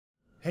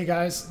Hey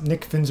guys,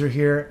 Nick Finzer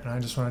here, and I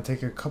just want to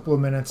take a couple of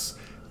minutes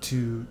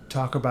to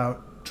talk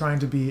about trying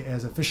to be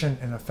as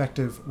efficient and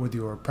effective with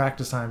your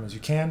practice time as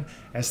you can.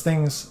 As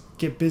things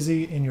get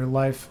busy in your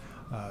life,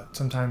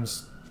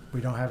 sometimes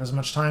we don't have as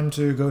much time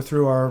to go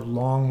through our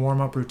long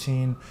warm-up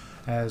routine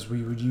as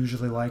we would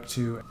usually like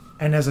to.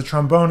 And as a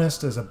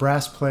trombonist, as a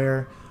brass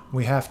player,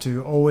 we have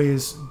to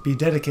always be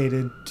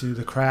dedicated to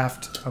the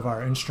craft of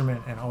our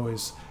instrument and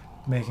always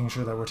making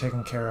sure that we're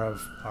taking care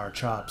of our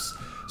chops.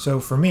 So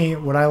for me,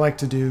 what I like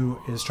to do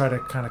is try to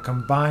kind of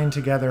combine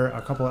together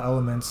a couple of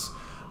elements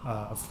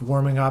of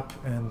warming up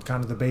and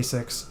kind of the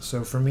basics.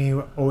 So for me,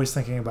 always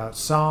thinking about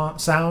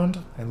sound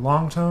and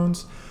long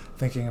tones,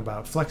 thinking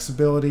about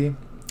flexibility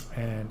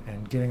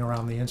and getting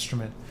around the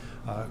instrument,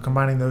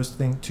 combining those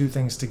two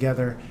things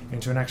together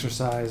into an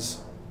exercise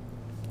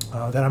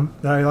that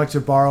I like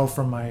to borrow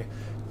from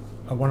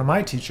one of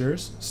my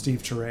teachers,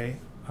 Steve Teray,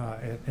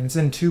 and it's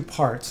in two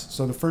parts.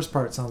 So the first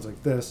part sounds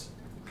like this.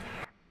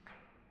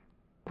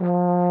 And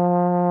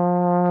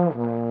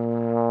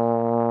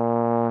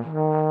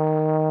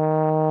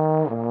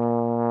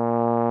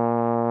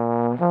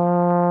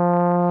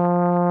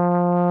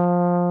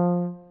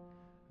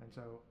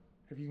so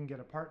if you can get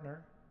a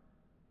partner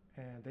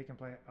and they can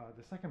play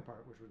the second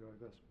part, which would go like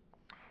this.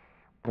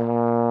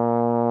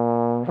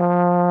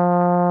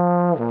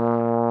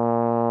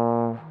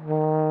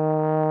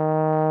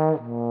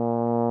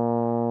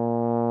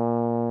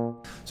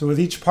 So with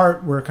each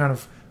part, we're kind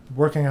of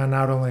working on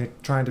not only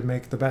trying to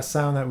make the best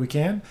sound that we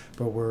can,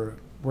 but we're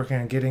working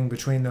on getting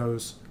between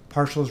those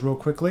partials real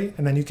quickly,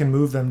 and then you can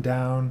move them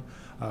down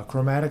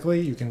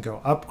chromatically, you can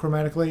go up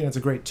chromatically, and it's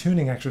a great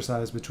tuning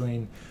exercise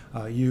between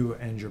you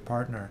and your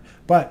partner.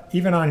 But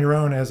even on your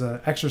own as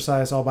an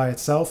exercise all by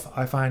itself,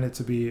 I find it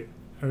to be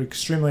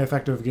extremely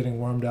effective at getting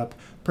warmed up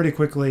pretty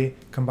quickly,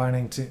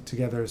 combining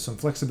together some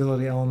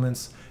flexibility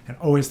elements and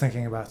always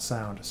thinking about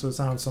sound. So it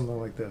sounds something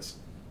like this.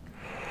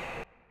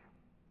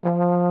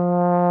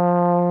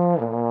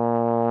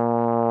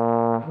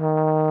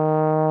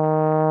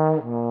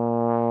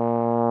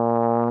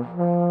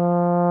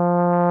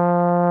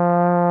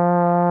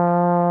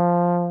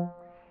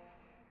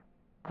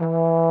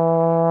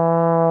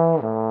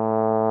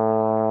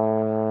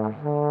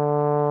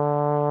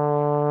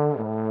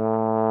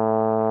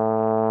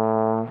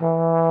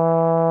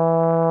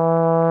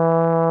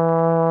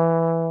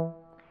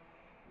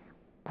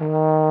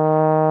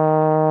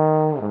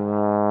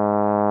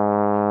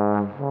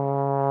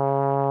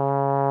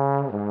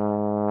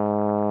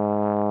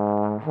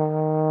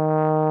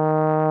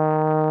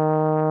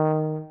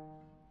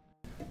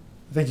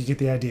 I think you get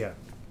the idea.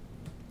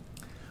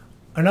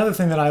 Another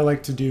thing that I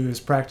like to do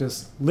is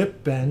practice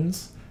lip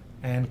bends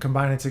and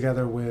combine it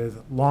together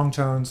with long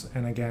tones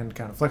and again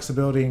kind of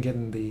flexibility and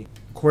getting the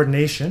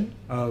coordination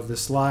of the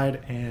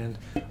slide and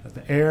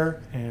the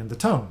air and the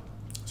tone.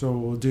 So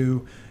what we'll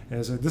do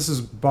is this is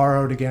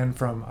borrowed again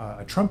from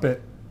a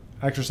trumpet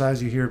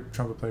exercise. You hear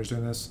trumpet players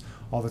doing this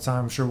all the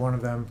time. I'm sure one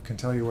of them can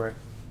tell you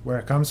where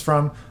it comes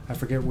from. I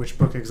forget which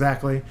book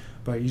exactly,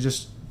 but you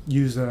just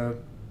use a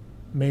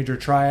major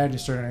triad. You're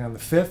starting on the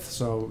fifth,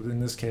 so in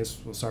this case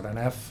we'll start on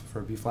F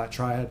for a B flat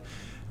triad.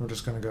 We're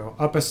just going to go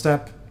up a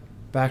step,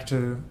 back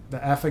to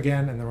the F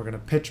again, and then we're going to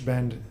pitch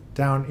bend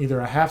down either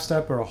a half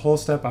step or a whole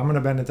step. I'm going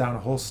to bend it down a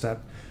whole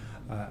step,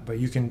 but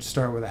you can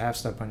start with a half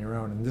step on your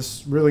own, and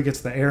this really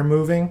gets the air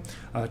moving.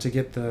 To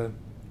get the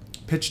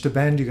pitch to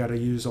bend, you got to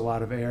use a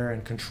lot of air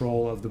and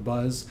control of the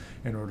buzz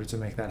in order to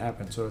make that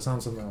happen. So it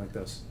sounds something like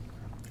this.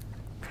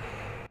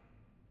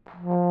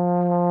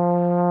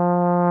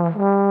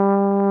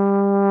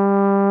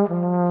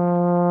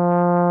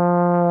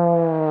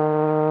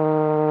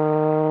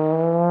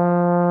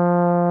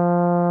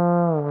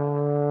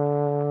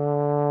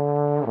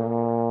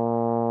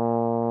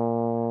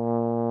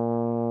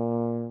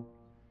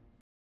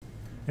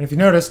 And if you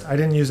noticed, I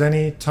didn't use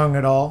any tongue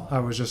at all. I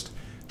was just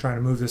trying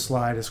to move this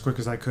slide as quick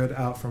as I could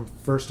out from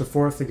first to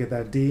fourth to get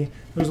that D.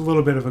 There's a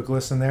little bit of a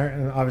gliss in there,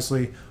 and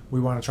obviously we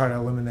want to try to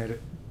eliminate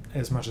it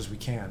as much as we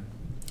can.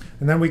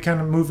 And then we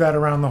kind of move that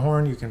around the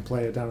horn. You can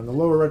play it down in the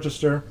lower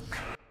register.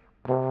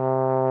 Or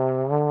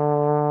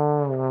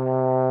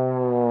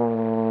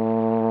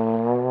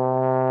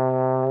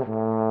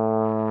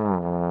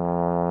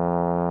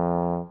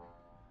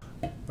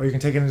you can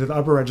take it into the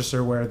upper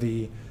register where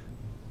the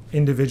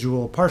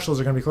individual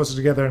partials are going to be closer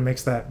together and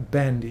makes that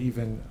bend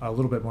even a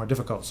little bit more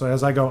difficult. So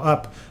as I go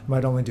up, I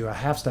might only do a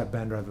half step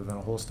bend rather than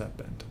a whole step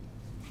bend.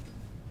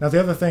 Now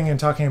the other thing in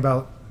talking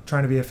about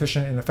trying to be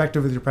efficient and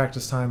effective with your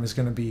practice time is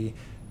going to be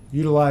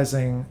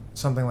utilizing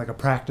something like a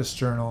practice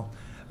journal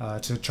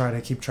to try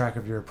to keep track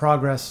of your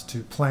progress,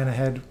 to plan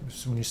ahead.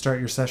 So when you start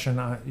your session,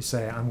 you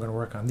say, I'm going to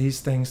work on these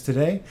things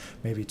today,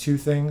 maybe two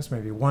things,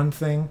 maybe one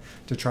thing,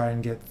 to try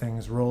and get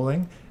things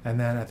rolling. And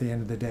then at the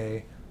end of the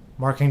day,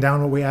 marking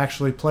down what we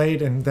actually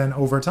played, and then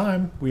over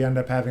time we end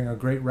up having a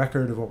great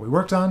record of what we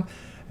worked on,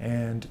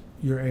 and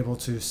you're able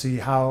to see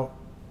how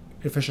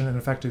efficient and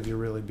effective you're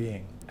really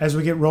being. As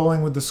we get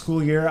rolling with the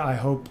school year, I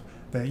hope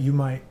that you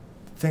might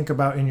think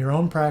about in your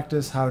own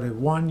practice how to,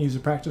 one, use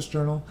a practice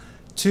journal,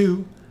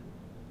 two,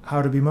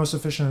 how to be most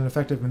efficient and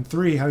effective, and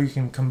 3, how you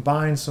can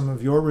combine some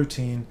of your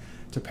routine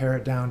to pare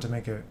it down to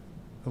make it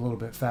a little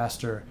bit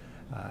faster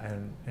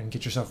and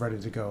get yourself ready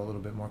to go a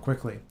little bit more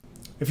quickly.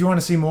 If you want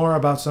to see more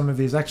about some of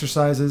these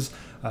exercises,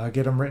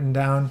 get them written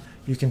down,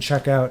 you can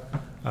check out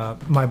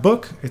my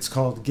book. It's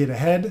called Get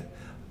Ahead,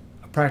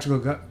 a practical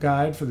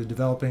guide for the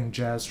developing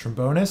jazz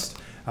trombonist,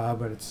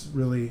 but it's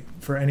really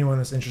for anyone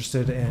that's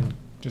interested in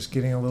just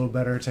getting a little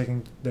better,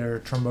 taking their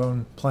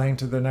trombone playing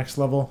to the next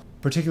level,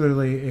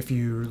 particularly if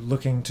you're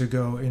looking to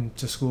go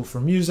into school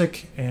for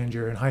music and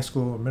you're in high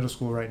school or middle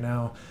school right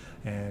now,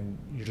 and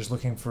you're just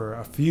looking for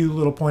a few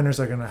little pointers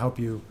that are going to help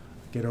you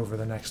get over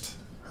the next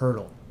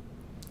hurdle.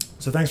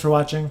 So thanks for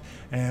watching,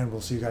 and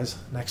we'll see you guys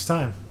next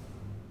time.